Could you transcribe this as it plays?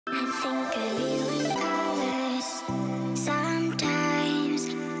think of you in colors. Sometimes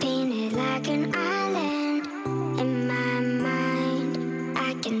painted like an island. In my mind,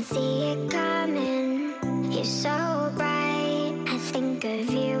 I can see it coming. You're so bright. I think of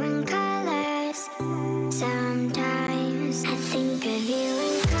you in colors. Sometimes I think of you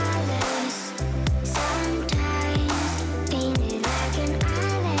in colors. Sometimes painted like an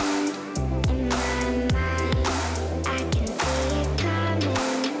island. In my mind, I can see it coming.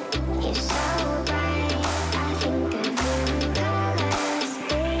 You're so bright. I think of you in colors.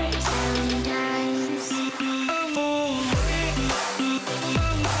 Sometimes.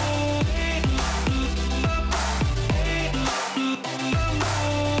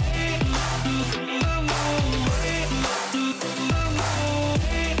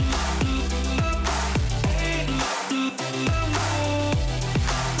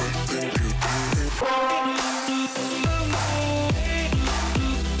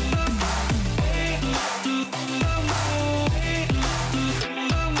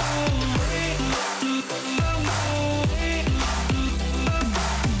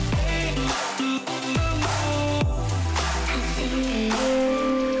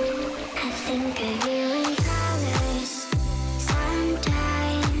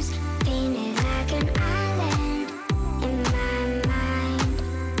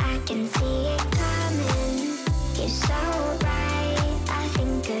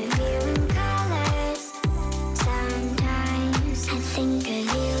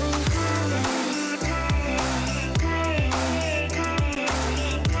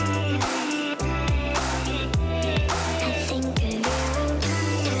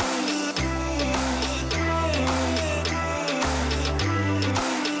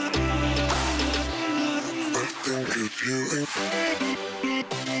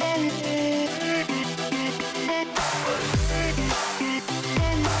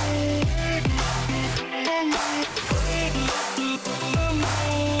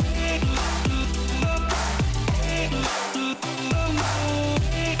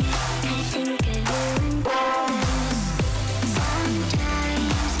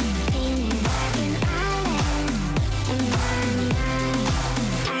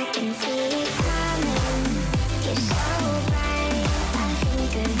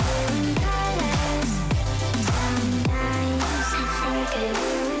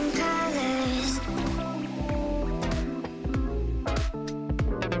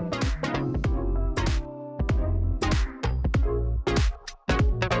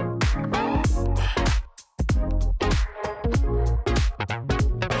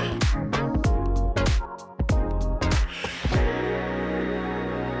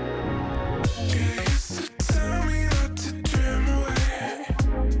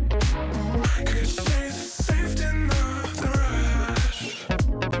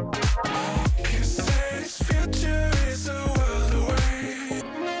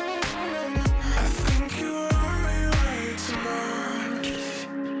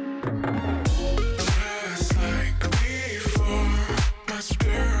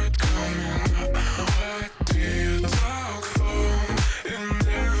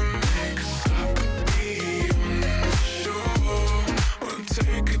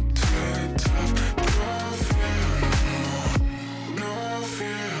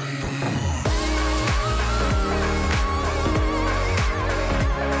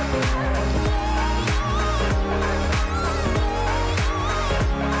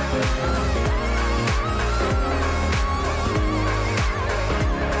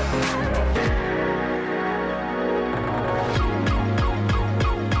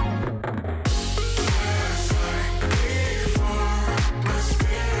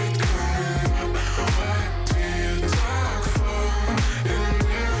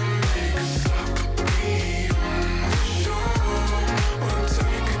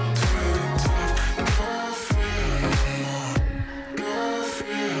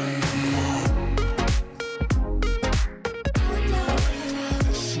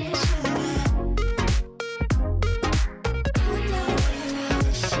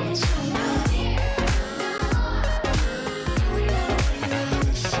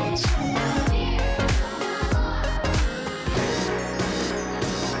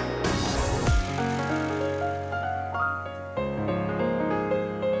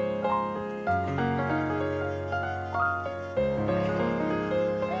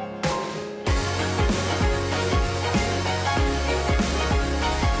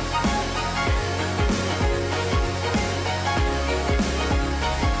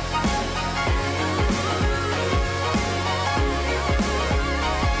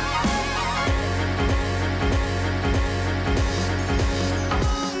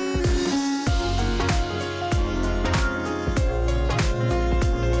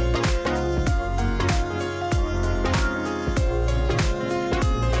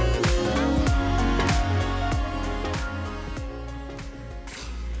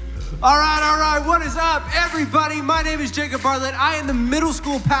 All right, what is up, everybody? My name is Jacob Bartlett. I am the middle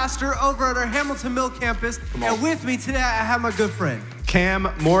school pastor over at our Hamilton Mill campus. And with me today, I have my good friend,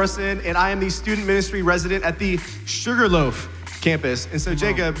 Cam Morrison, and I am the student ministry resident at the Sugarloaf campus. And so,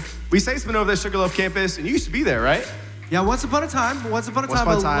 Jacob, we say it's been over the Sugarloaf campus, and you used to be there, right? Yeah, once upon a time, a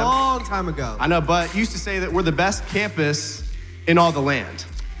long time ago. I know, but you used to say that we're the best campus in all the land.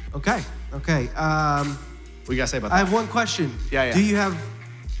 Okay. What do you gotta say about that? I have one question. Yeah. Do you have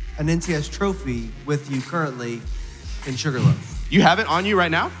an NTS trophy with you currently in Sugarloaf? You have it on you right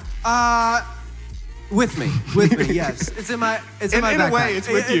now? With me, yes. It's in my backpack. In a way, it's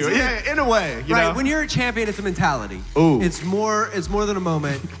with you. Yeah, in a way. You know? When you're a champion, it's a mentality. Ooh. It's more than a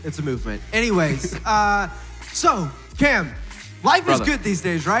moment, it's a movement. Anyways, so, Cam, life is good these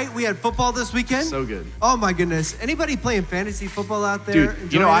days, right? We had football this weekend. So good. Oh my goodness. Anybody playing fantasy football out there?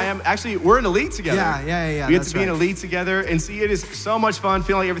 Dude, you know, we're in a league together. Yeah. We get to be in a league together and see, it is so much fun,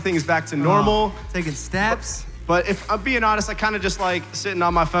 feeling like everything is back to normal. Taking steps. But if I'm being honest, I kind of just like sitting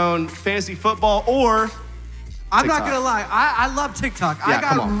on my phone, fantasy football or I'm not gonna lie, I love TikTok. Yeah, I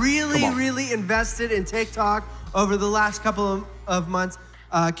got really invested in TikTok over the last couple of months.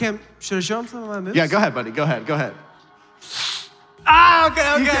 Cam, should I show him some of my moves? Yeah, go ahead, buddy. Go ahead. Okay.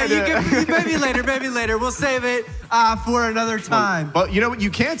 Maybe later. We'll save it for another time. But you know what you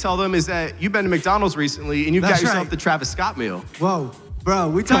can tell them is that you've been to McDonald's recently and you've got yourself the Travis Scott meal. Whoa, bro,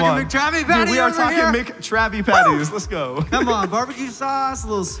 we talking McTravie patties? Dude, we are talking McTravie patties. Let's go. Come on, barbecue sauce, a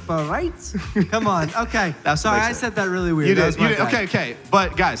little Sprite. Come on. Okay. Sorry, I said that really weird. You did. Okay.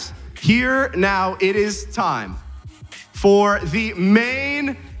 But guys, here now it is time for the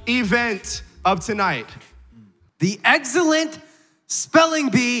main event of tonight. The excellent spelling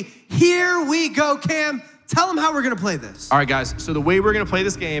bee. Here we go, Cam. Tell them how we're gonna play this. All right, guys. So the way we're gonna play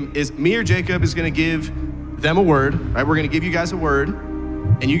this game is me or Jacob is gonna give them a word, right? We're gonna give you guys a word,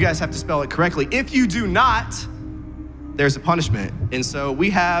 and you guys have to spell it correctly. If you do not, there's a punishment. And so we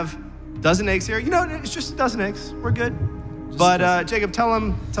have a dozen eggs here. You know, it's just a dozen eggs. We're good. But Jacob, tell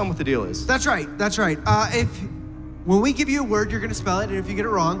them what the deal is. That's right. When we give you a word, you're gonna spell it, and if you get it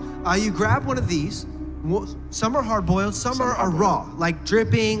wrong, you grab one of these. Some are hard-boiled, some are raw, like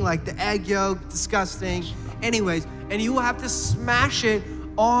dripping, like the egg yolk, disgusting. Anyways, and you will have to smash it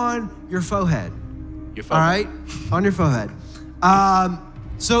on your forehead. All right? On your forehead. And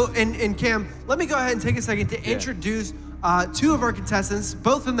Cam, let me go ahead and take a second to introduce two of our contestants,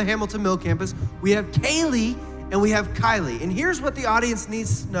 both from the Hamilton Mill campus. We have Kaylee and we have Kylie. And here's what the audience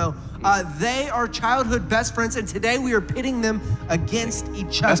needs to know. They are childhood best friends, and today we are pitting them against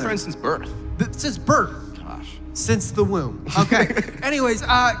each other. Best friends since birth. Since birth. Gosh. Since the womb. Okay. Anyways,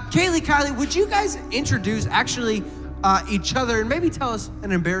 Kaylee, Kylie, would you guys introduce each other and maybe tell us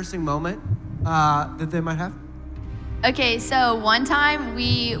an embarrassing moment that they might have? Okay, so one time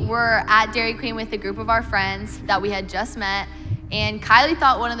we were at Dairy Queen with a group of our friends that we had just met, and Kylie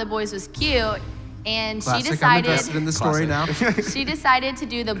thought one of the boys was cute, and Classic. she decided— I'm invested in the story now. She decided to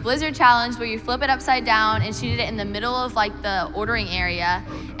do the Blizzard Challenge where you flip it upside down, and she did it in the middle of like the ordering area,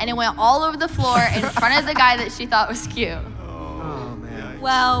 and it went all over the floor in front of the guy that she thought was cute. Oh, man.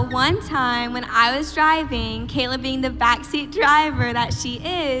 Well, one time when I was driving, Kayla, being the backseat driver that she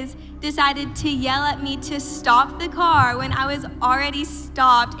is, decided to yell at me to stop the car when I was already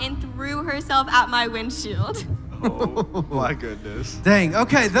stopped and threw herself at my windshield. Oh, my goodness. Dang,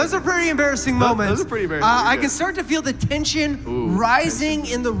 okay, those are pretty embarrassing moments. Those are pretty embarrassing. I can start to feel the tension rising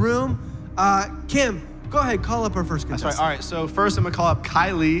in the room. Kim, go ahead, call up our first contestant. That's right. All right, so first I'm gonna call up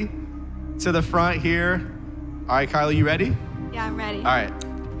Kylie to the front here. All right, Kylie, you ready? Yeah, I'm ready. All right,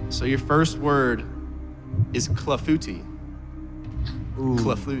 so your first word is clafouti.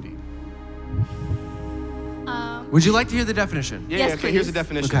 Clafouti. Would you like to hear the definition? Yes, okay, here's the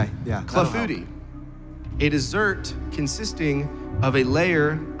definition. Okay, yeah. Clafouti, a dessert consisting of a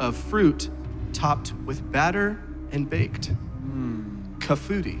layer of fruit topped with batter and baked.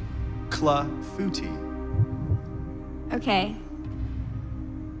 Clafouti. Clafouti. Okay.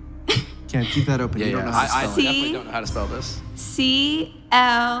 Can't keep that open. You don't know how to spell it. I definitely don't know how to spell this. C-L-U.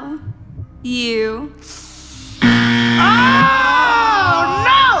 Oh,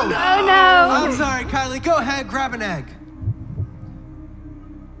 no! Oh, no. I'm sorry, Kylie. Go ahead, grab an egg.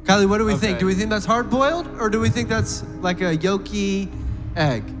 Kylie, what do we think? Do we think that's hard-boiled, or do we think that's like a yolky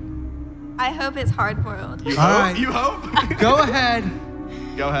egg? I hope it's hard-boiled. You All hope? right. You hope? Go ahead.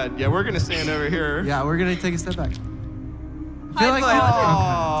 Go ahead. Yeah, we're gonna stand over here. Yeah, we're gonna take a step back. Dang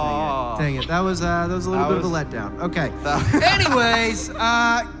it. That was a little bit of a letdown. Okay. Anyways,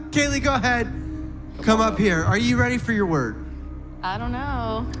 Kaylee, go ahead. Come up here. Are you ready for your word? I don't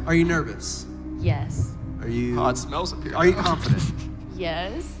know. Are you nervous? Yes. Are you? Oh, it smells up here. Are you confident?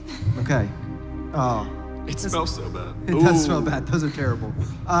 Yes. Okay. Oh, It smells so bad. it does smell bad. Those are terrible.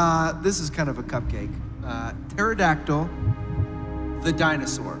 This is kind of a cupcake. Pterodactyl, the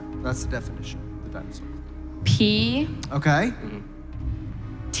dinosaur. That's the definition. The dinosaur. P Okay.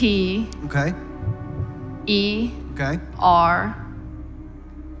 T Okay. E Okay. R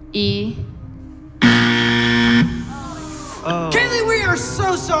E. Kaylee, we are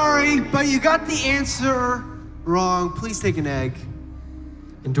so sorry, but you got the answer wrong. Please take an egg.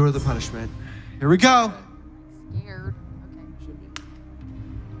 Endure the punishment. Here we go. Scared. Okay.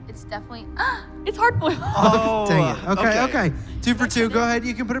 It's definitely. It's hard boiled. Oh, Dang it. Okay. 2 for 2. Go ahead.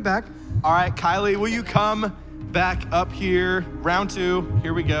 You can put it back. All right, Kylie, will you come back up here? Round 2.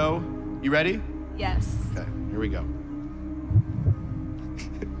 Here we go. You ready? Yes. Okay, here we go.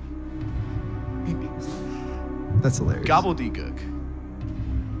 That's hilarious. Gobbledygook.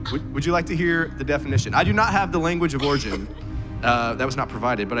 Would you like to hear the definition? I do not have the language of origin. That was not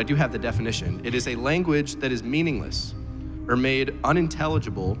provided, but I do have the definition. It is a language that is meaningless or made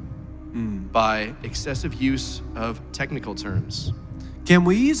unintelligible by excessive use of technical terms. Can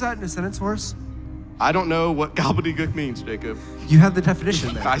we use that in a sentence for us? I don't know what gobbledygook means, Jacob. You have the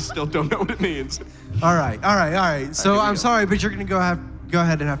definition there. I still don't know what it means. All right. So here we I'm go. sorry, but you're going to go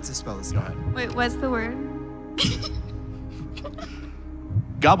ahead and have to spell this. Go ahead. Wait, what's the word?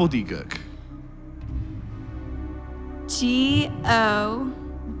 Gobbledygook.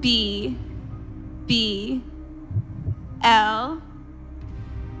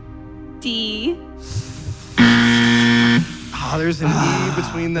 G-O-B-B-L-D. Oh, there's an E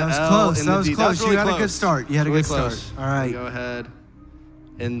between the That was L close. and That the was D. close. That was really You had a close. good start. You had a Really good start. close. All right. Go ahead.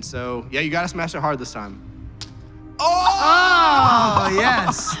 And so, yeah, you got to smash it hard this time. Oh,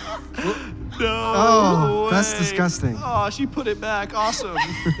 yes. No Oh, that's way. disgusting. Oh, she put it back. Awesome.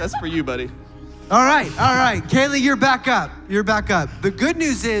 That's for you, buddy. All right. Kaylee, you're back up. The good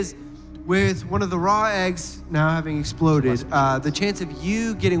news is, with one of the raw eggs now having exploded, the chance of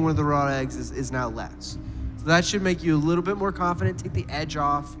you getting one of the raw eggs is now less. So that should make you a little bit more confident, take the edge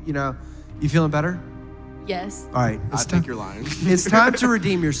off. You feeling better? Yes. All right. I think you're lying. It's time to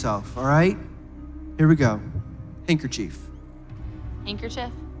redeem yourself, all right? Here we go. Handkerchief. Handkerchief.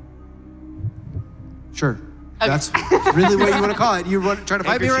 Sure. That's really what you want to call it. You're trying to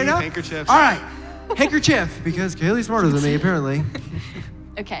fight me right now? Handkerchief. All right. Handkerchief, because Kaylee's smarter than me, apparently.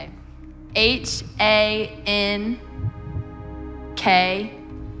 Okay. H-A-N-K.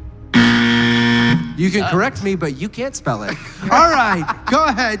 You can correct me, but you can't spell it. All right. Go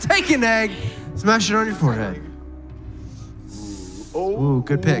ahead. Take an egg. Smash it on your forehead. Ooh,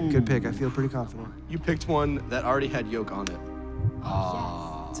 good pick. I feel pretty confident. You picked one that already had yolk on it.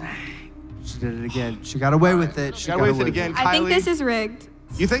 She did it again. She got away with it. Got away with it again, Kylie. I think this is rigged.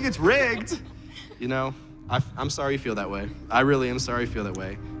 You think it's rigged? I'm sorry you feel that way. I really am sorry you feel that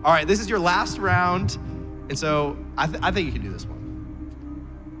way. All right, this is your last round, and so I think you can do this one.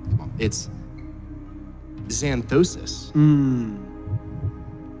 Come on. It's xanthosis.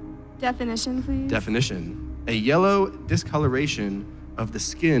 Definition, please. Definition: a yellow discoloration of the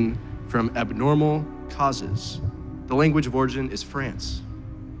skin from abnormal causes. The language of origin is France.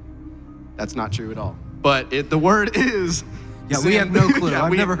 That's not true at all. But the word is. Yeah, we have no clue.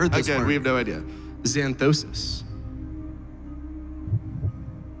 I've never heard this word. word. We have no idea. Xanthosis.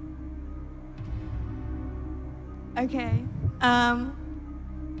 Okay.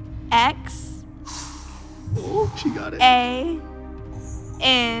 X Oh, she got it. A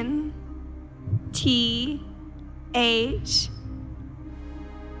N T H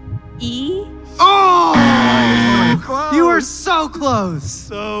E. Oh! You were so close.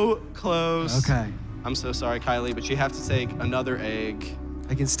 So close. Okay. I'm so sorry, Kylie, but you have to take another egg.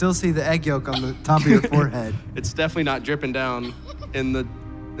 I can still see the egg yolk on the top of your forehead. It's definitely not dripping down in the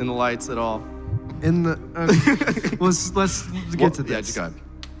lights at all. In the let's get to this. Yeah, just go ahead.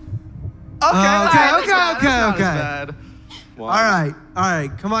 Okay. That's not as bad. Wow. All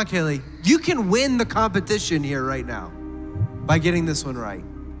right. Come on, Kaylee. You can win the competition here right now by getting this one right.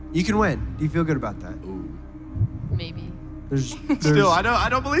 You can win. Do you feel good about that? Maybe. There's Still, I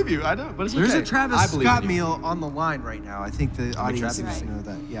don't believe you. I don't, but it's There's okay. a Travis I believe Scott in you. meal on the line right now. I think the audience Travis? needs to know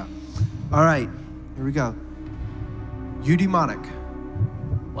that. Yeah. All right. Here we go. Eudaimonic.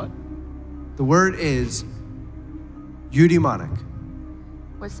 What? The word is eudaimonic.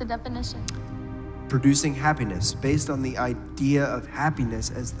 What's the definition? Producing happiness based on the idea of happiness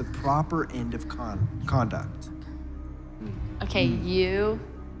as the proper end of conduct. Okay, U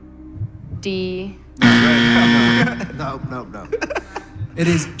D. No. It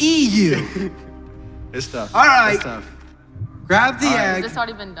is EU. It's tough. All right. It's tough. Grab the Has egg. this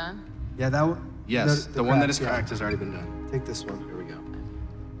already been done? Yeah, that one. Yes, the one that is cracked, cracked has already been done. yeah. Take this one. Here we go.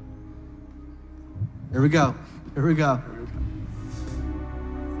 Here we go. Here we go.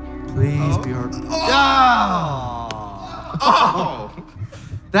 Please be hard. Oh!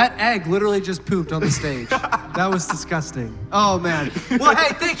 That egg literally just pooped on the stage. That was disgusting. Oh, man. Well,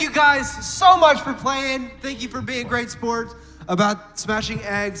 hey, thank you guys so much for playing. Thank you for being great sports about smashing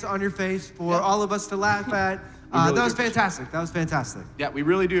eggs on your face for all of us to laugh at. Really that was fantastic. That was fantastic. Yeah, we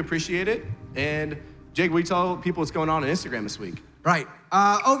really do appreciate it. And Jake, will you tell people what's going on Instagram this week? Right.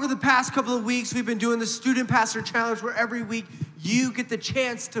 Over the past couple of weeks, we've been doing the Student Pastor Challenge where every week you get the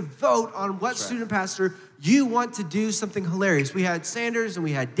chance to vote on what student pastor you want to do something hilarious. We had Sanders and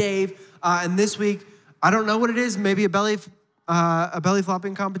we had Dave. And this week, I don't know what it is, maybe a belly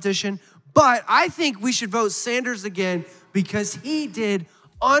flopping competition. But I think we should vote Sanders again because he did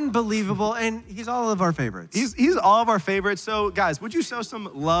unbelievable, and he's all of our favorites. He's all of our favorites. So, guys, would you show some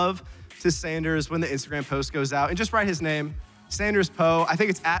love to Sanders when the Instagram post goes out? And just write his name, Sanders Poe. I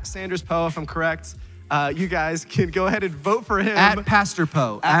think it's at Sanders Poe, if I'm correct. You guys can go ahead and vote for him. At Pastor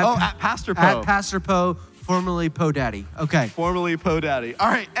Poe. At Pastor Poe. At Pastor Poe, formerly Poe Daddy. Okay. Formerly Poe Daddy. All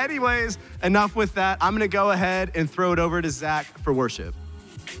right, anyways, enough with that. I'm going to go ahead and throw it over to Zach for worship.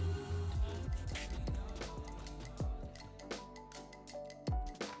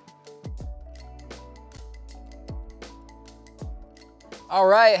 All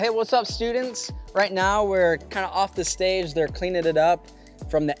right, hey, what's up, students? Right now, we're kind of off the stage. They're cleaning it up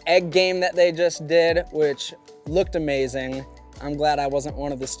from the egg game that they just did, which looked amazing. I'm glad I wasn't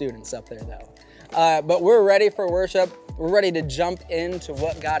one of the students up there, though. But we're ready for worship. We're ready to jump into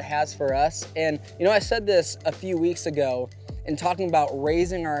what God has for us. And, you know, I said this a few weeks ago in talking about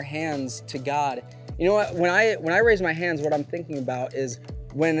raising our hands to God. You know what, when I raise my hands, what I'm thinking about is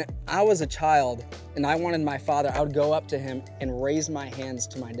when I was a child and I wanted my father, I would go up to him and raise my hands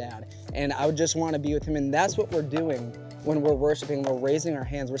to my dad. And I would just want to be with him. And that's what we're doing when we're worshiping. We're raising our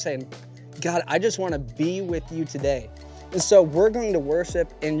hands. We're saying, God, I just want to be with you today. And so we're going to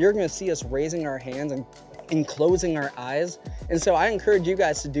worship, and you're going to see us raising our hands and closing our eyes. And so I encourage you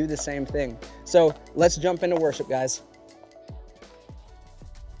guys to do the same thing. So let's jump into worship, guys.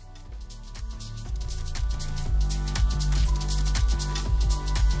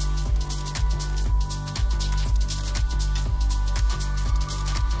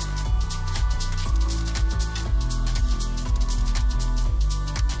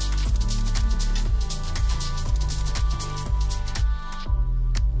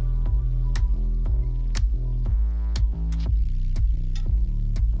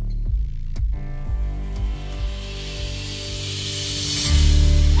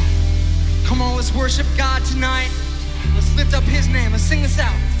 Let's worship God tonight. Let's lift up his name. Let's sing this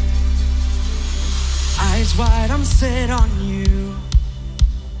out. Eyes wide, I'm set on you.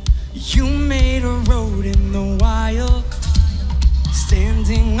 You made a road in the wild,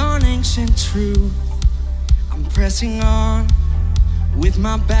 standing on ancient truth. I'm pressing on with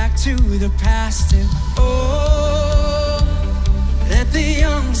my back to the past, and oh, let the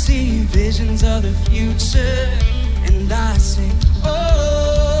young see visions of the future. And I sing,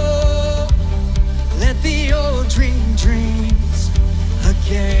 oh, let the old dream dreams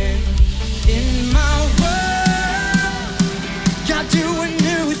again. In my world, God, do a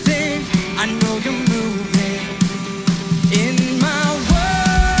new thing. I know you're moving. In my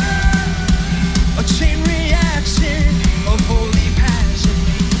world, a chain reaction of holy passion.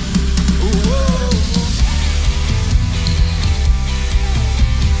 Whoa.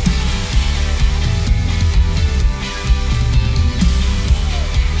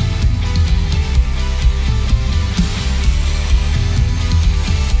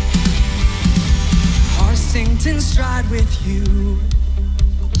 Synced in stride with you,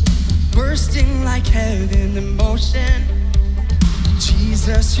 bursting like heaven in motion.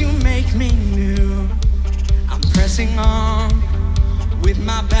 Jesus, you make me new. I'm pressing on with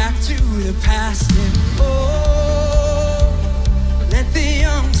my back to the past, and oh, let the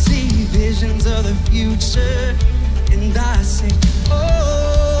young see visions of the future. And I sing,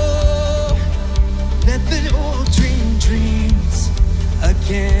 oh, let the old dream dreams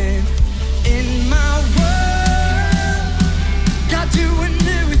again. In my world, God, do a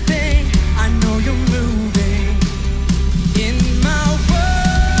new thing. I know you're moving. In my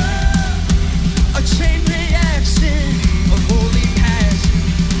world, a chain reaction of holy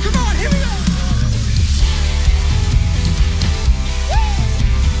passion. Come on, here we go. Woo!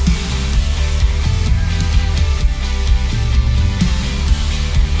 'Cause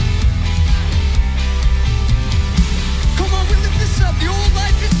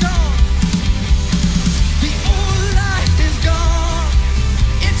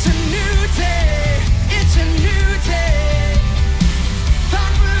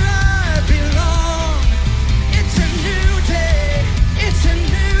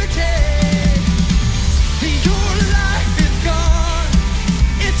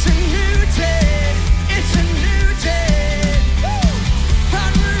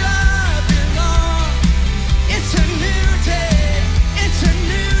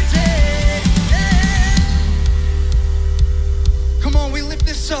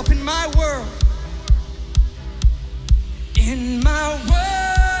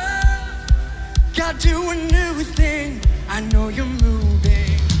God, do a new thing. I know you're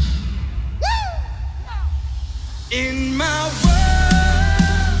moving. In my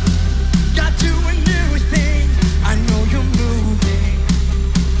world, God, do a new thing. I know you're moving.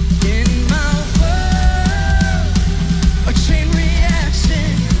 In my world, a chain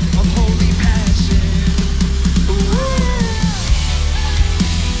reaction of holy passion. Ooh.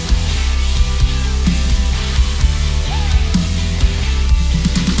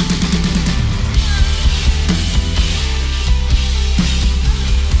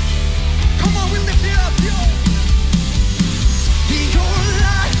 Come on, we lift it up, yo. Your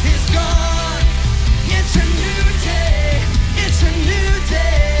life is gone. It's a new day. It's a new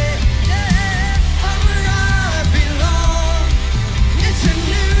day. Yeah, I'm where I belong. It's a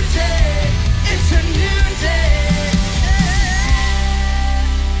new day. It's a new day.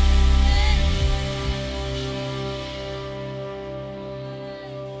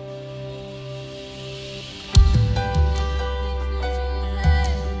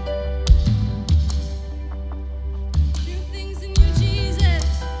 Do things in you, Jesus.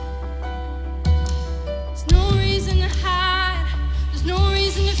 There's no reason to hide. There's no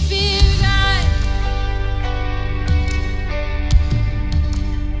reason to fear, God.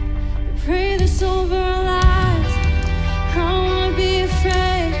 We pray this over our lives. I don't wanna be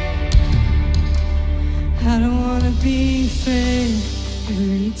afraid. I don't wanna be afraid.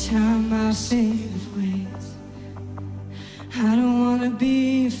 Every time I say the ways, I don't wanna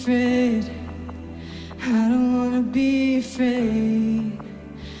be afraid. I don't wanna be afraid.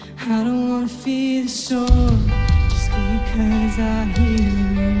 I don't wanna fear the storm just because I hear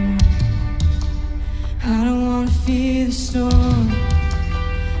you. I don't wanna fear the storm.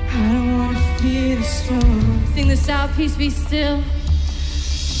 I don't wanna fear the storm. Sing this out, peace be still.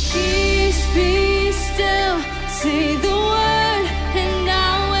 Peace be still. Say the word and I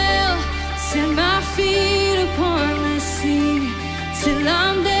will set my feet upon the sea till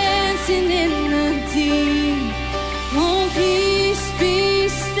I'm dancing in the deep. Oh, peace be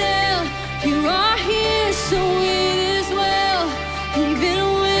still. You are here, so it is well. Even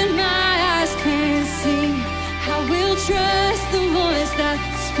when my eyes can't see, I will trust the voice that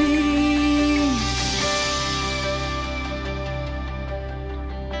speaks.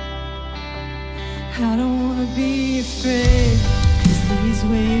 I don't wanna be afraid, 'cause these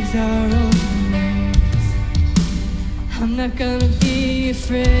waves are only waves. I'm not gonna be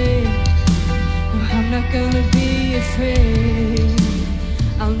afraid. No, I'm not gonna be afraid.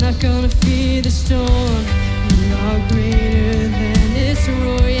 I'm not gonna fear the storm. You are greater than its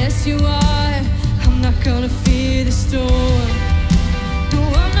roar. Yes, you are. I'm not gonna fear the storm. No,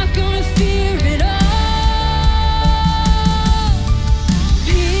 I'm not gonna fear it all.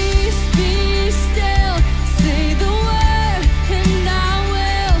 Peace be still. Say the word and I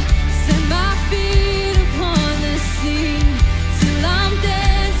will set my feet upon the sea till I'm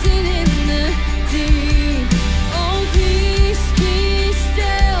dancing in the deep. Oh, peace be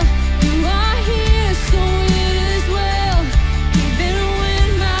still. You are here, so it is well. Even when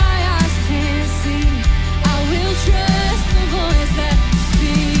my eyes can't see, I will trust the voice that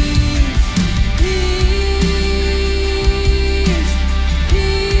speaks. Peace,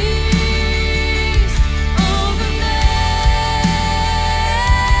 peace over me.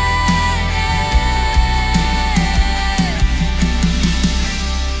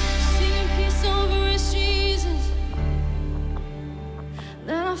 Singing peace over us, Jesus.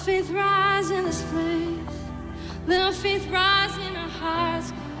 Let our faith rise in this place. Let our faith rise in our hearts.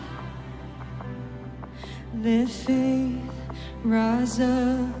 Let faith rise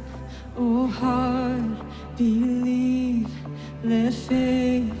up, oh heart, believe. Let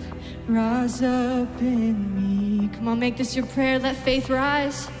faith rise up in me. Come on, make this your prayer. Let faith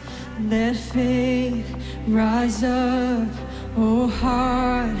rise. Let faith rise up, oh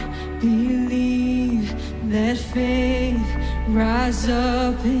heart, believe. Let faith rise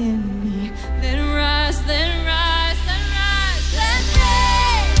up in me. Let it rise, let it rise, let it rise. Let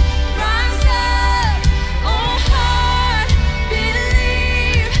faith rise up, oh heart,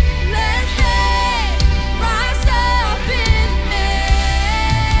 believe. Let faith rise up in me.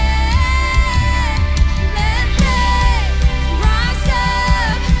 Let faith rise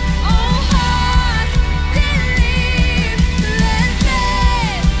up, oh heart, believe. Let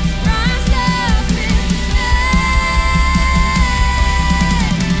faith rise up in me.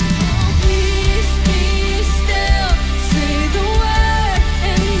 Oh, peace be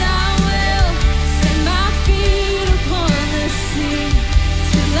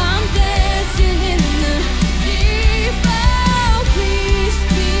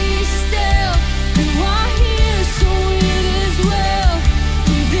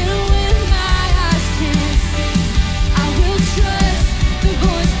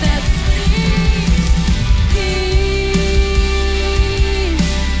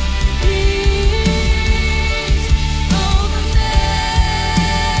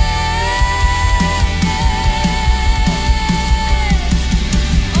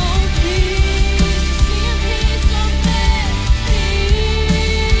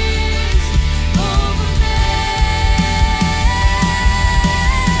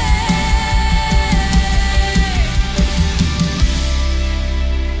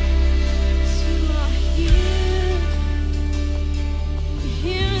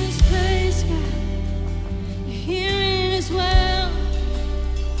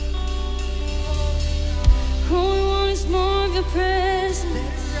your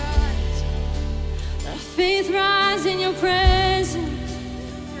presence. Let our faith rise in your presence.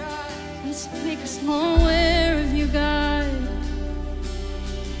 Let's make us more aware of you, God.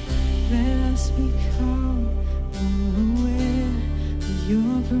 Let us become more aware of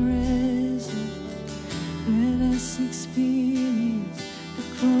your presence. Let us experience the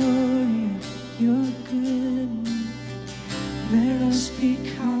glory of your goodness. Let us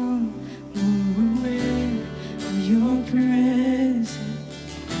become more aware of your presence.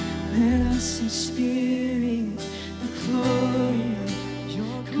 Let us experience the glory of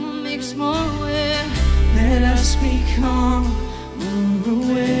your. Come on, make us more aware. Let us become more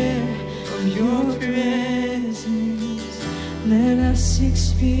aware of your presence. Let us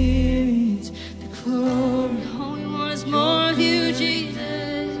experience the glory. All we want is more of you, Jesus.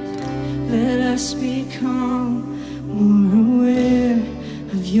 Let us become more aware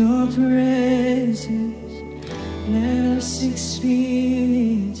of your presence. Let us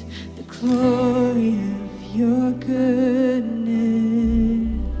experience the glory of your goodness.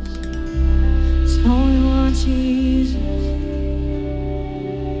 It's all we want, Jesus.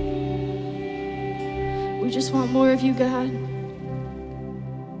 We just want more of you, God.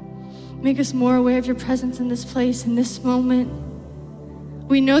 Make us more aware of your presence in this place, in this moment.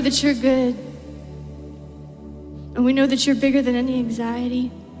 We know that you're good. And we know that you're bigger than any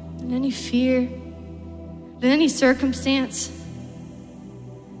anxiety, than any fear, than any circumstance.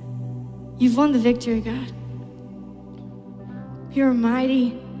 You've won the victory, God. You are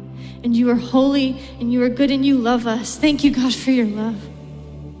mighty, and you are holy, and you are good, and you love us. Thank you, God, for your love.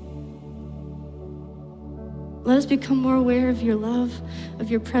 Let us become more aware of your love,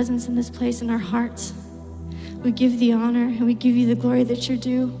 of your presence in this place in our hearts. We give the honor, and we give you the glory that you're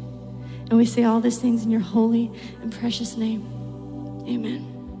due. And we say all these things in your holy and precious name. Amen.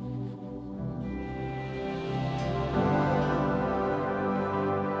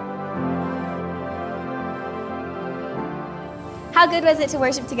 How good was it to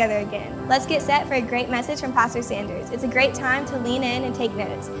worship together again? Let's get set for a great message from Pastor Sanders. It's a great time to lean in and take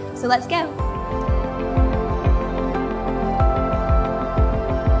notes. So let's go.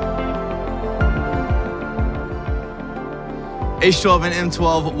 H12 and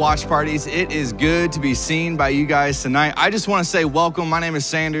M12 watch parties. It is good to be seen by you guys tonight. I just want to say welcome. My name is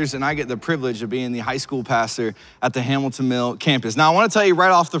Sanders, and I get the privilege of being the high school pastor at the Hamilton Mill campus. Now, I want to tell you right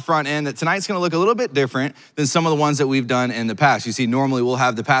off the front end that tonight's going to look a little bit different than some of the ones that we've done in the past. You see, normally we'll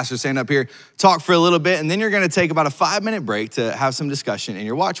have the pastor stand up here, talk for a little bit, and then you're going to take about a 5-minute break to have some discussion in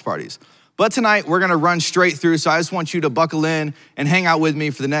your watch parties. But tonight, we're going to run straight through, so I just want you to buckle in and hang out with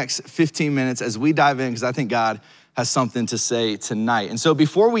me for the next 15 minutes as we dive in, because I think God has something to say tonight. And so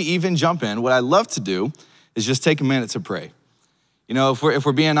before we even jump in, what I love to do is just take a minute to pray. You know, if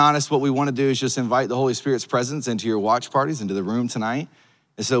we're being honest, what we want to do is just invite the Holy Spirit's presence into your watch parties, into the room tonight,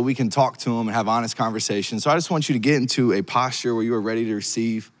 and so we can talk to him and have honest conversations. So I just want you to get into a posture where you are ready to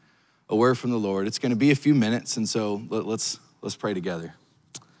receive a word from the Lord. It's going to be a few minutes, and so let's pray together.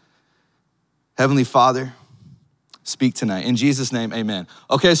 Heavenly Father, speak tonight. In Jesus' name, amen.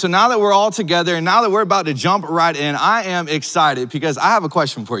 Okay, so now that we're all together and now that we're about to jump right in, I am excited because I have a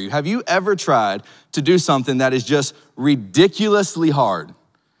question for you. Have you ever tried to do something that is just ridiculously hard?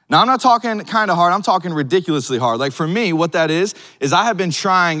 Now, I'm not talking kind of hard, I'm talking ridiculously hard. Like for me, what that is I have been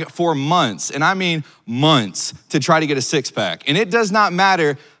trying for months, and I mean months, to try to get a six-pack. And it does not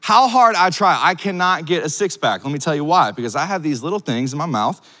matter how hard I try, I cannot get a six-pack. Let me tell you why, because I have these little things in my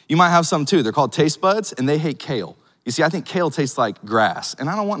mouth. You might have some too. They're called taste buds, and they hate kale. You see, I think kale tastes like grass, and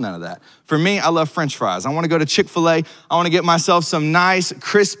I don't want none of that. For me, I love French fries. I want to go to Chick-fil-A. I want to get myself some nice,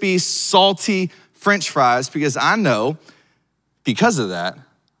 crispy, salty French fries because I know, because of that,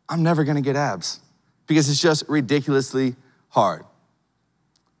 I'm never going to get abs because it's just ridiculously hard.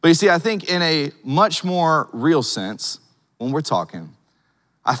 But you see, I think in a much more real sense, when we're talking,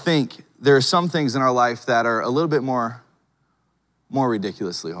 I think there are some things in our life that are a little bit more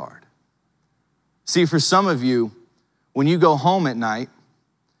ridiculously hard. See, for some of you, when you go home at night,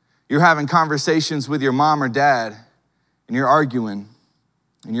 you're having conversations with your mom or dad, and you're arguing,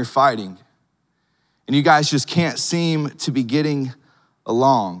 and you're fighting, and you guys just can't seem to be getting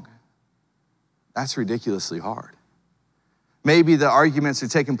along. That's ridiculously hard. Maybe the arguments are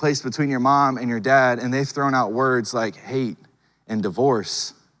taking place between your mom and your dad, and they've thrown out words like hate and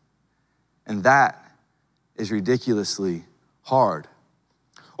divorce, and that is ridiculously hard.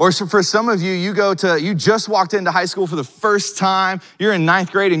 Or so for some of you, you just walked into high school for the first time, you're in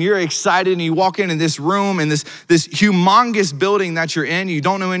 9th grade and you're excited and you walk in this room and this humongous building that you're in, you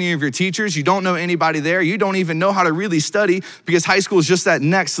don't know any of your teachers, you don't know anybody there, you don't even know how to really study because high school is just that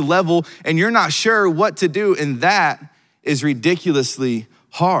next level and you're not sure what to do, and that is ridiculously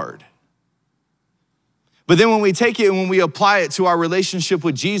hard. But then when we take it and when we apply it to our relationship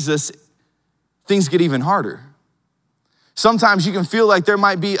with Jesus, things get even harder. Sometimes you can feel like there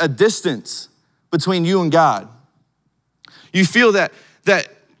might be a distance between you and God. You feel that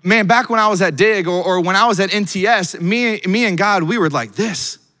man, back when I was at DIG or when I was at NTS, me and God, we were like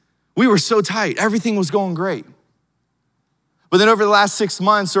this. We were so tight. Everything was going great. But then over the last 6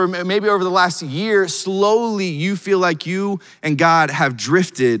 months or maybe over the last year, slowly you feel like you and God have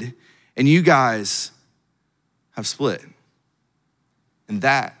drifted and you guys have split. And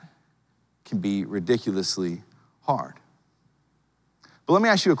that can be ridiculously hard. But let me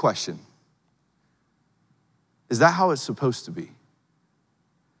ask you a question. Is that how it's supposed to be?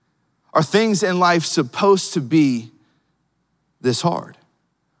 Are things in life supposed to be this hard?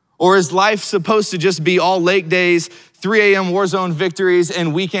 Or is life supposed to just be all lake days, 3 a.m. Warzone victories,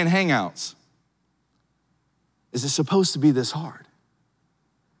 and weekend hangouts? Is it supposed to be this hard?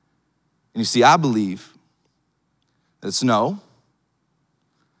 And you see, I believe that it's no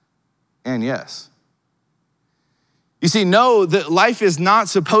and yes. You see, no, that life is not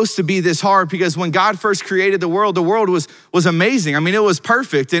supposed to be this hard because when God first created the world was amazing. I mean, it was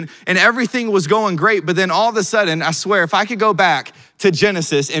perfect and everything was going great. But then all of a sudden, I swear, if I could go back to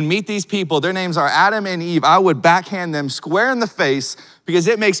Genesis and meet these people, their names are Adam and Eve, I would backhand them square in the face because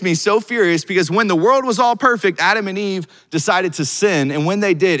it makes me so furious because when the world was all perfect, Adam and Eve decided to sin. And when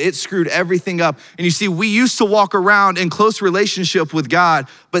they did, it screwed everything up. And you see, we used to walk around in close relationship with God,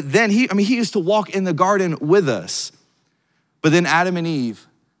 but then he used to walk in the garden with us. But then Adam and Eve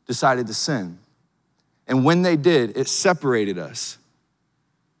decided to sin. And when they did, it separated us.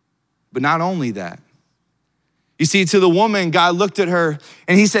 But not only that. You see, to the woman, God looked at her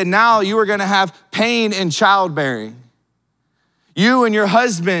and he said, now you are gonna have pain in childbearing. You and your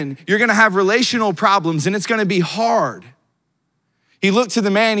husband, you're gonna have relational problems and it's gonna be hard. He looked to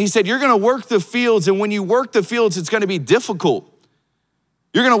the man, he said, you're gonna work the fields, and when you work the fields, it's gonna be difficult.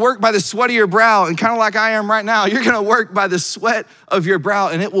 You're gonna work by the sweat of your brow, and kind of like I am right now, you're gonna work by the sweat of your brow,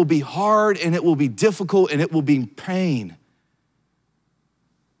 and it will be hard, and it will be difficult, and it will be pain.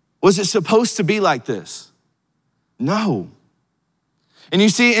 Was it supposed to be like this? No. And you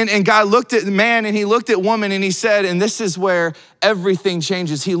see, and God looked at man, and he looked at woman, and he said, and this is where everything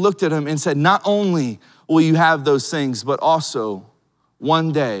changes. He looked at him and said, not only will you have those things, but also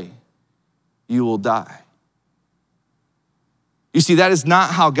one day you will die. You see, that is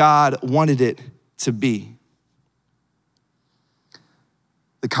not how God wanted it to be.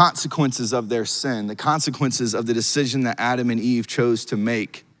 The consequences of their sin, the consequences of the decision that Adam and Eve chose to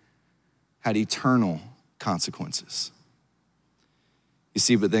make had eternal consequences. You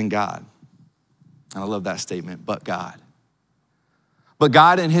see, but then God, and I love that statement, but God. But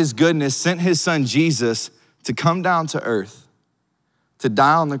God in his goodness sent his son Jesus to come down to earth, to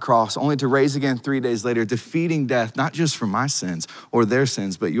die on the cross, only to rise again 3 days later, defeating death, not just for my sins or their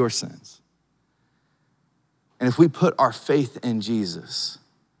sins, but your sins. And if we put our faith in Jesus,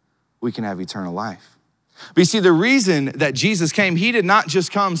 we can have eternal life. But you see, the reason that Jesus came, he did not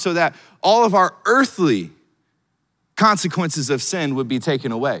just come so that all of our earthly consequences of sin would be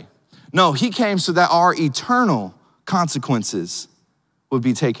taken away. No, he came so that our eternal consequences would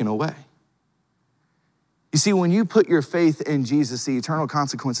be taken away. You see, when you put your faith in Jesus, the eternal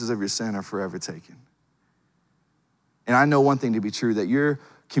consequences of your sin are forever taken. And I know one thing to be true, that your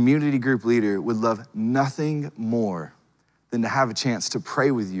community group leader would love nothing more than to have a chance to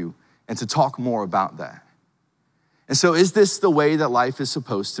pray with you and to talk more about that. And so is this the way that life is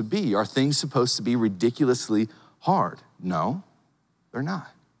supposed to be? Are things supposed to be ridiculously hard? No, they're not.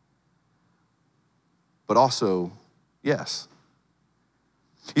 But also, yes.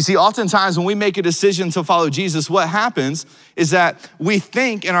 You see, oftentimes when we make a decision to follow Jesus, what happens is that we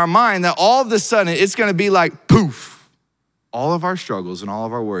think in our mind that all of a sudden it's gonna be like poof, all of our struggles and all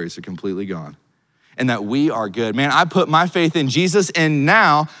of our worries are completely gone and that we are good. Man, I put my faith in Jesus and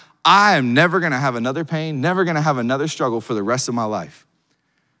now I am never gonna have another pain, never gonna have another struggle for the rest of my life.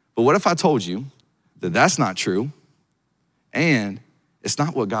 But what if I told you that that's not true and it's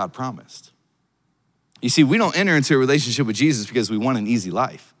not what God promised? You see, we don't enter into a relationship with Jesus because we want an easy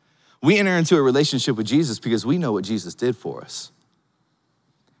life. We enter into a relationship with Jesus because we know what Jesus did for us.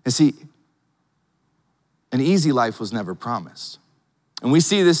 And see, an easy life was never promised. And we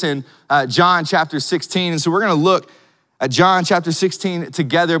see this in John chapter 16. And so we're gonna look at John chapter 16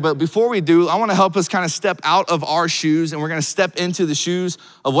 together. But before we do, I wanna help us kind of step out of our shoes and we're gonna step into the shoes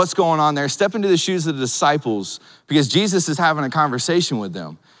of what's going on there. Step into the shoes of the disciples because Jesus is having a conversation with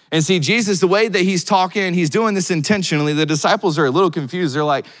them. And see, Jesus, the way that he's talking, he's doing this intentionally. The disciples are a little confused. They're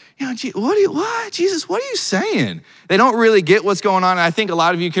like, what? Jesus, what are you saying? They don't really get what's going on. And I think a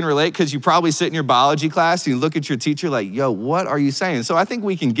lot of you can relate because you probably sit in your biology class and you look at your teacher like, yo, what are you saying? So I think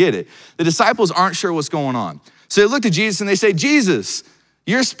we can get it. The disciples aren't sure what's going on. So they look at Jesus and they say, Jesus,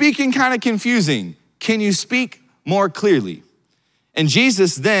 you're speaking kind of confusing. Can you speak more clearly? And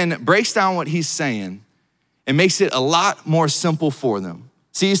Jesus then breaks down what he's saying and makes it a lot more simple for them.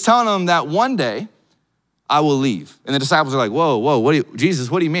 See, he's telling them that one day I will leave. And the disciples are like, whoa, Jesus,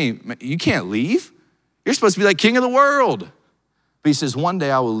 what do you mean? You can't leave. You're supposed to be like king of the world. But he says, one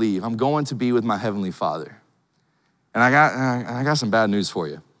day I will leave. I'm going to be with my heavenly Father. And I got some bad news for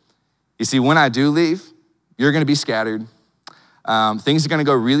you. You see, when I do leave, you're gonna be scattered. Things are gonna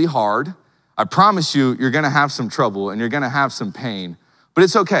go really hard. I promise you, you're gonna have some trouble and you're gonna have some pain, but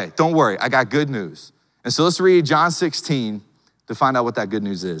it's okay, don't worry, I got good news. And so let's read John 16 to find out what that good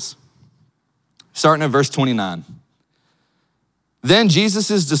news is. Starting at verse 29. Then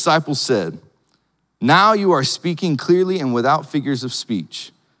Jesus' disciples said, now you are speaking clearly and without figures of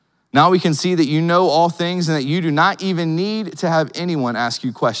speech. Now we can see that you know all things and that you do not even need to have anyone ask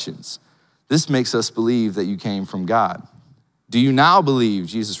you questions. This makes us believe that you came from God. Do you now believe?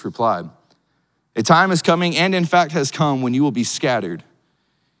 Jesus replied. A time is coming, and in fact has come, when you will be scattered,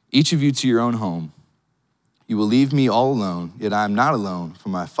 each of you to your own home. You will leave me all alone, yet I am not alone, for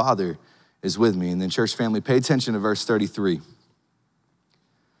my Father is with me. And then church family, pay attention to verse 33.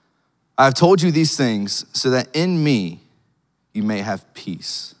 I have told you these things so that in me you may have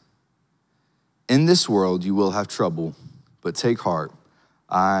peace. In this world you will have trouble, but take heart,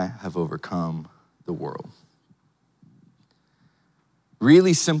 I have overcome the world.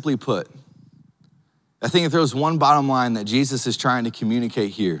 Really simply put, I think if there was one bottom line that Jesus is trying to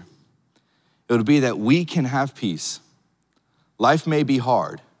communicate here, it would be that we can have peace. Life may be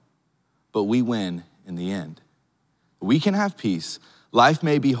hard, but we win in the end. We can have peace. Life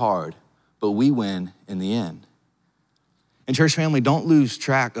may be hard, but we win in the end. And church family, don't lose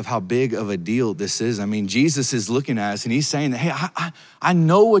track of how big of a deal this is. I mean, Jesus is looking at us and he's saying that, hey, I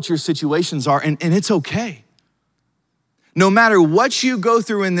know what your situations are and it's okay. No matter what you go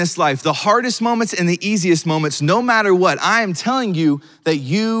through in this life, the hardest moments and the easiest moments, no matter what, I am telling you that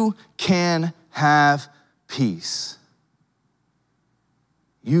you can have peace.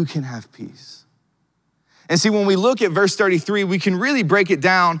 You can have peace. And see, when we look at verse 33, we can really break it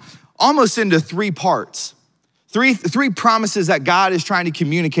down almost into three parts. Three promises that God is trying to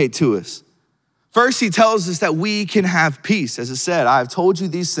communicate to us. First, he tells us that we can have peace. As it said, I have told you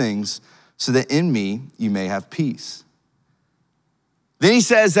these things so that in me you may have peace. Then he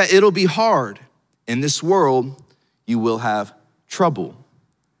says that it'll be hard. In this world, you will have trouble.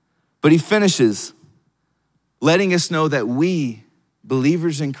 But he finishes letting us know that we,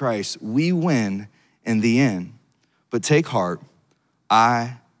 believers in Christ, we win in the end. But take heart,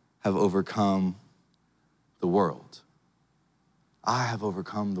 I have overcome the world. I have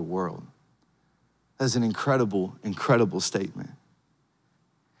overcome the world. That's an incredible, incredible statement.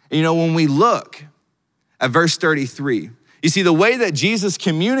 And you know, when we look at verse 33, you see, the way that Jesus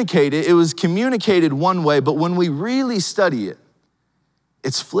communicated, it was communicated one way, but when we really study it,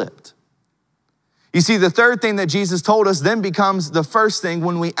 it's flipped. You see, the third thing that Jesus told us then becomes the first thing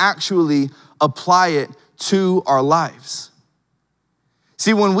when we actually apply it to our lives.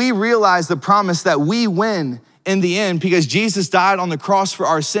 See, when we realize the promise that we win in the end because Jesus died on the cross for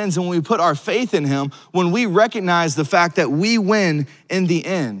our sins, and when we put our faith in him, when we recognize the fact that we win in the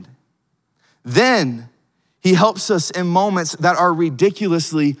end, then he helps us in moments that are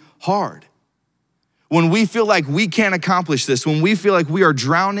ridiculously hard. When we feel like we can't accomplish this, when we feel like we are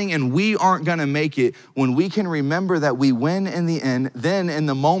drowning and we aren't gonna make it, when we can remember that we win in the end, then in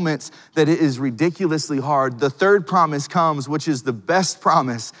the moments that it is ridiculously hard, the third promise comes, which is the best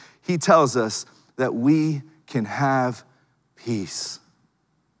promise. He tells us that we can have peace.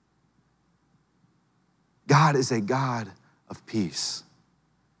 God is a God of peace.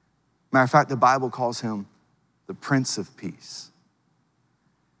 Matter of fact, the Bible calls him the Prince of Peace.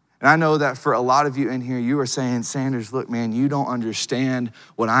 And I know that for a lot of you in here, you are saying, Sanders, look, man, you don't understand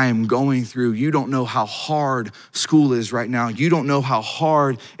what I am going through. You don't know how hard school is right now. You don't know how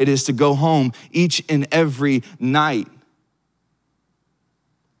hard it is to go home each and every night.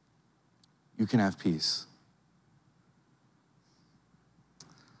 You can have peace.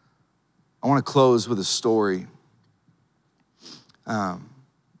 I want to close with a story.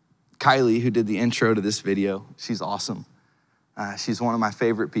 Kylie, who did the intro to this video, she's awesome. She's one of my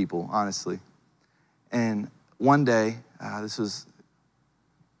favorite people, honestly. And one day, this was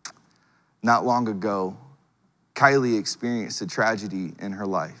not long ago, Kylie experienced a tragedy in her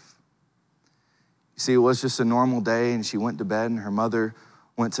life. You see, it was just a normal day, and she went to bed, and her mother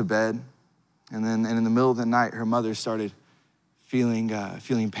went to bed. And in the middle of the night, her mother started feeling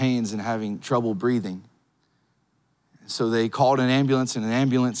pains and having trouble breathing. So they called an ambulance, and an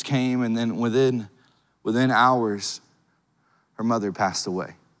ambulance came, and then within hours, her mother passed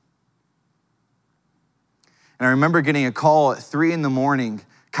away. And I remember getting a call at 3 a.m,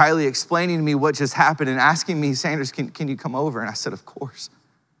 Kylie explaining to me what just happened and asking me, Sanders, can you come over? And I said, of course.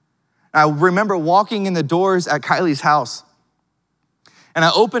 And I remember walking in the doors at Kylie's house, and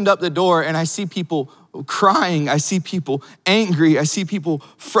I opened up the door and I see people crying. I see people angry. I see people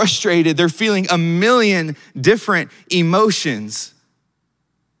frustrated. They're feeling a million different emotions.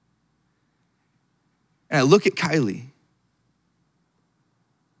 And I look at Kylie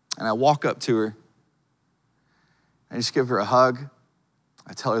and I walk up to her. I just give her a hug.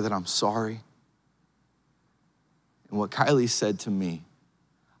 I tell her that I'm sorry. And what Kylie said to me,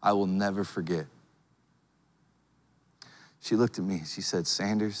 I will never forget. She looked at me, she said,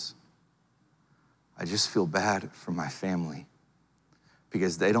 Sanders, I just feel bad for my family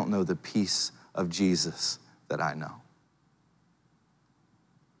because they don't know the peace of Jesus that I know.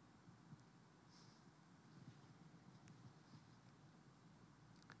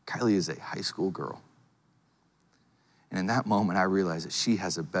 Kylie is a high school girl. And in that moment, I realized that she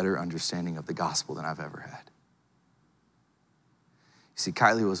has a better understanding of the gospel than I've ever had. You see,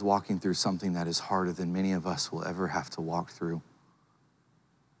 Kylie was walking through something that is harder than many of us will ever have to walk through.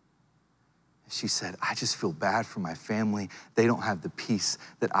 She said, I just feel bad for my family. They don't have the peace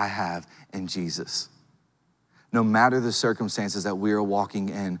that I have in Jesus. No matter the circumstances that we are walking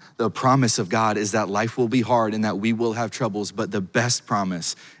in, the promise of God is that life will be hard and that we will have troubles, but the best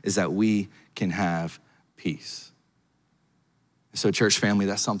promise is that we can have peace. So church family,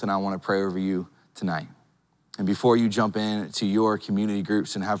 that's something I want to pray over you tonight. And before you jump into your community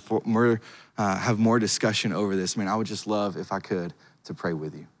groups and have more discussion over this, man, I would just love, if I could, to pray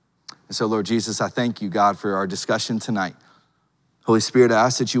with you. And so, Lord Jesus, I thank you, God, for our discussion tonight. Holy Spirit, I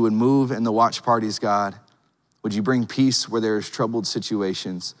ask that you would move in the watch parties, God. Would you bring peace where there is troubled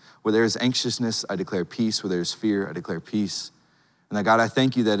situations? Where there is anxiousness, I declare peace. Where there is fear, I declare peace. And that, God, I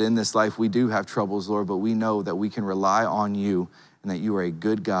thank you that in this life we do have troubles, Lord, but we know that we can rely on you and that you are a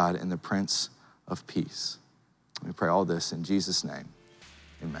good God and the Prince of Peace. We pray all this in Jesus' name,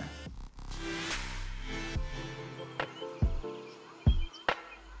 amen.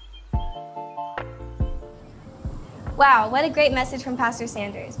 Wow, what a great message from Pastor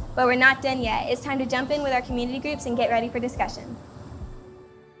Sanders. But we're not done yet. It's time to jump in with our community groups and get ready for discussion.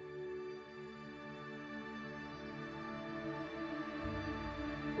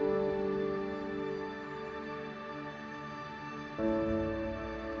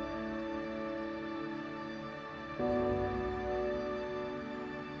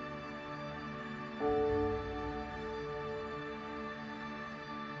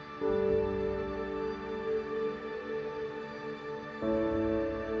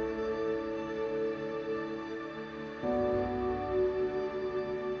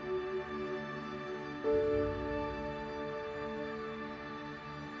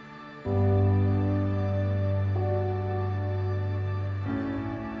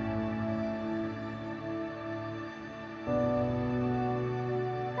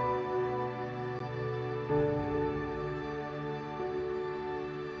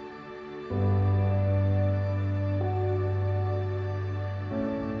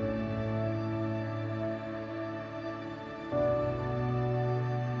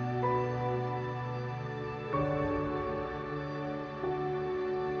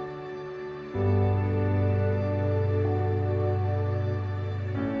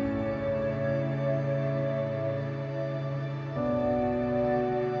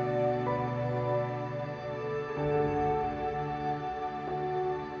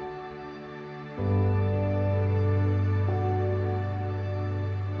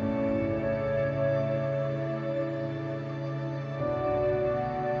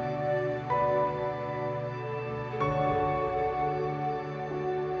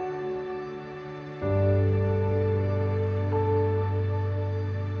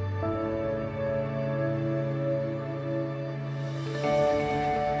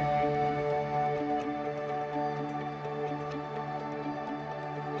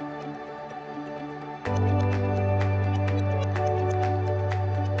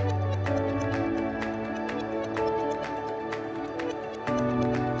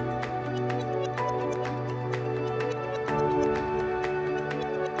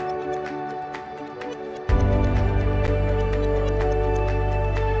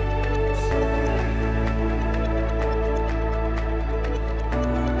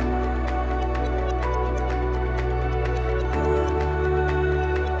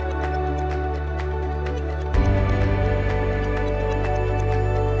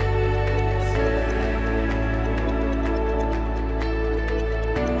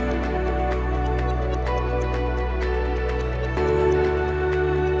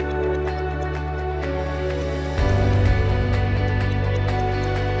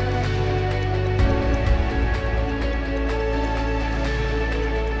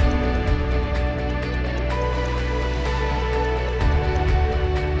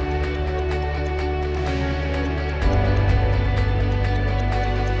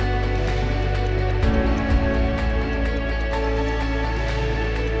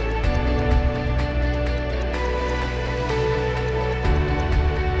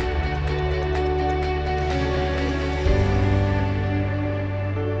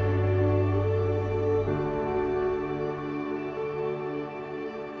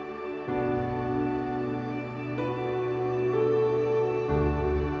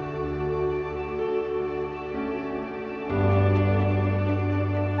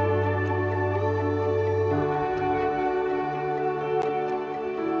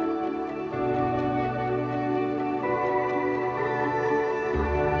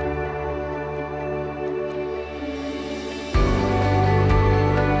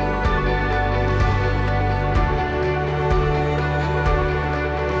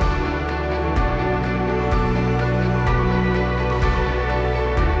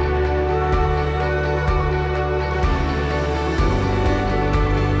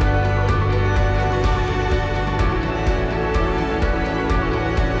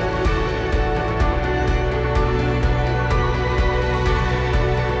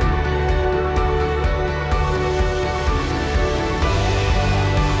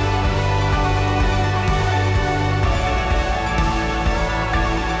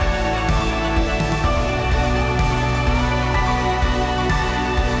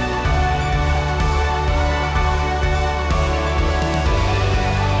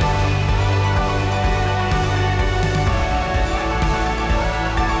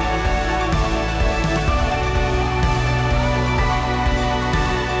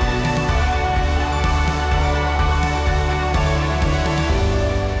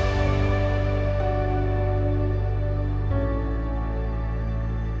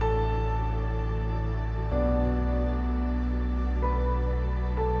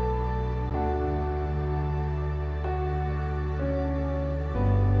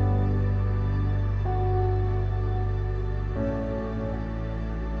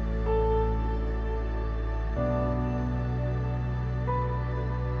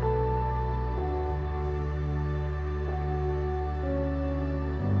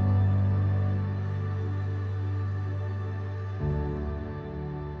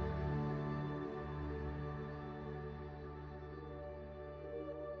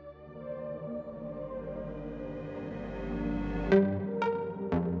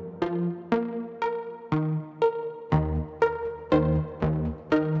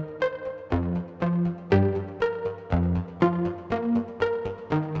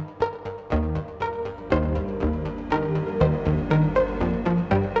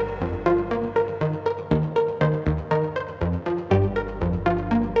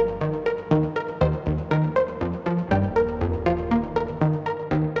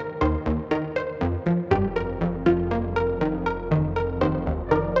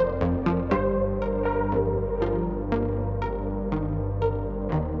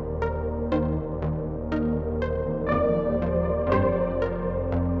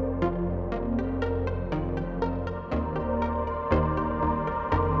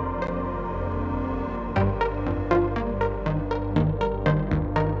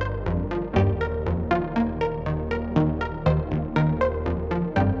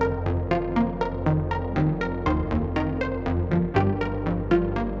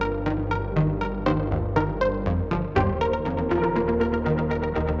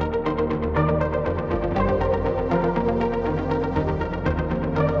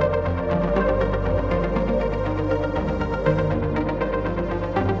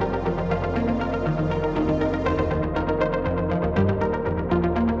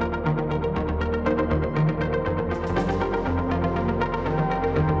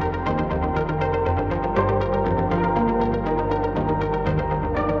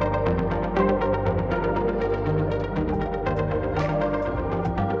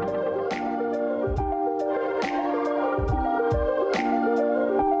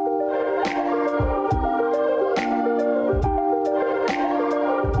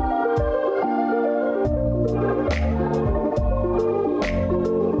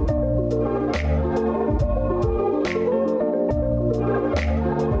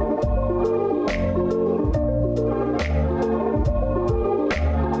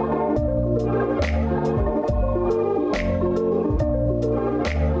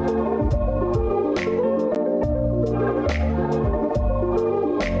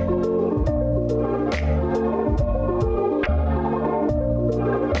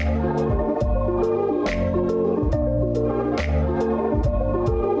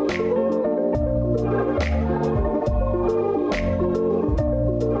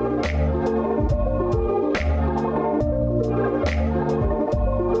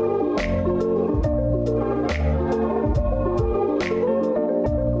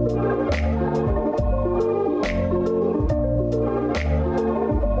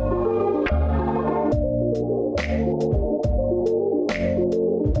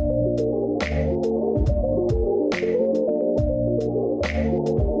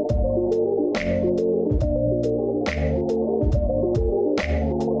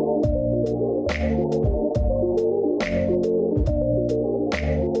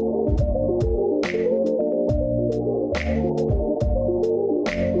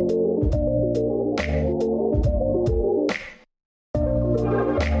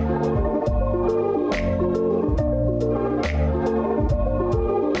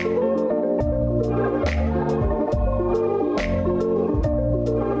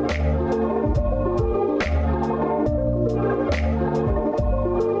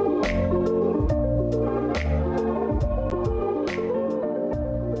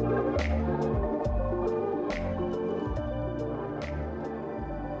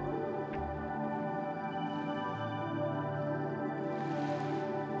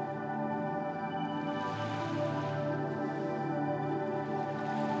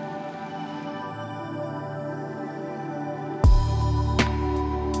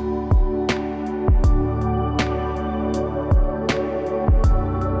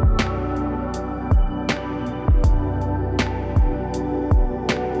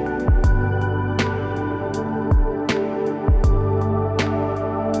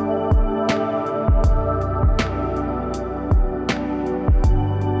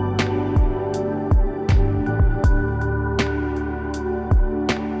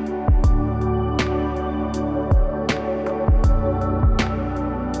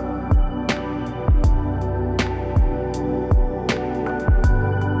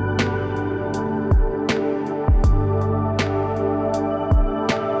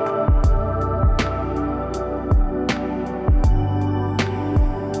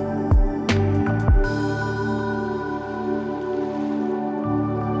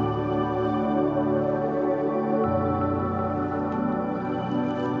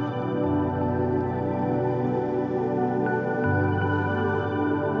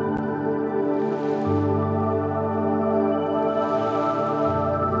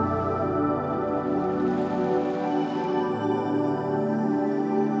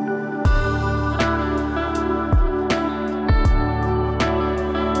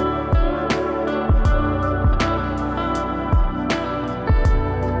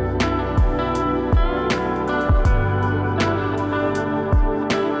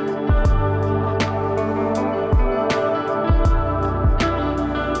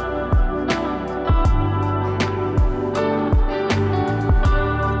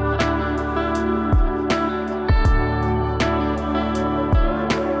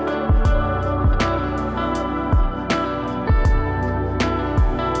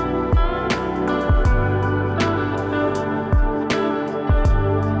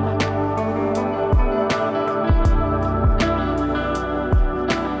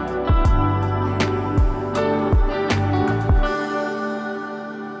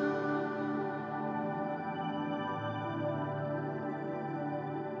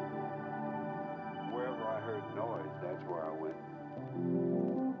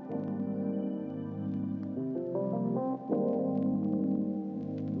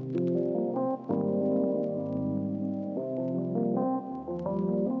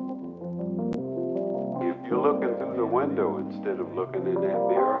 you're looking through the window instead of looking in that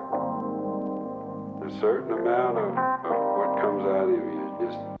mirror. A certain amount of what comes out of you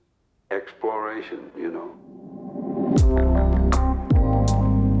is just exploration, you know.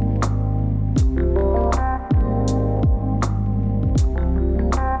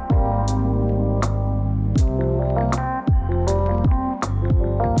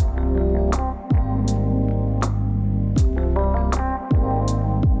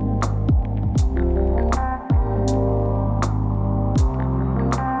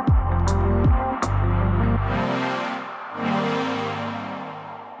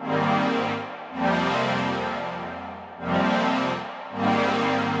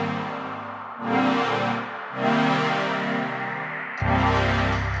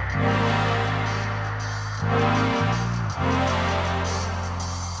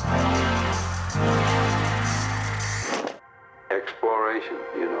 Exploration,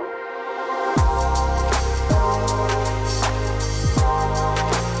 you know.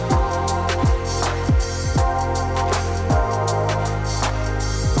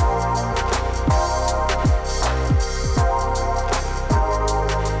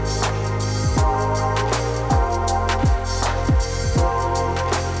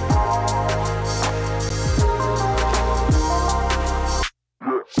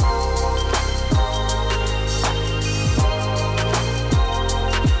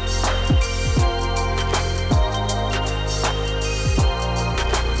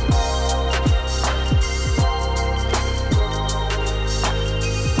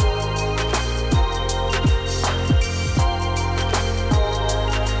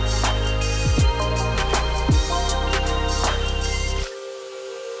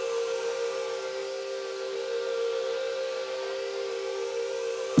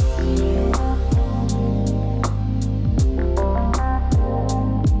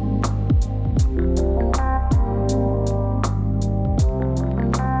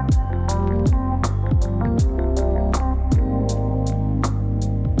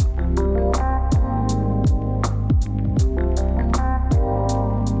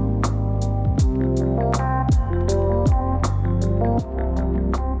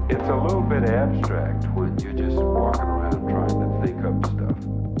 It's a little bit abstract when you're just walking around trying to think up stuff.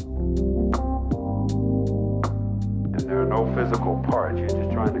 And there are no physical parts. You're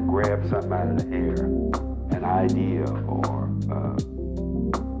just trying to grab something out of the air, an idea, or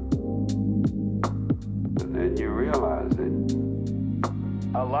and then you realize that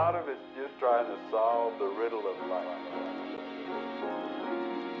a lot of it's just trying to solve the riddle of life.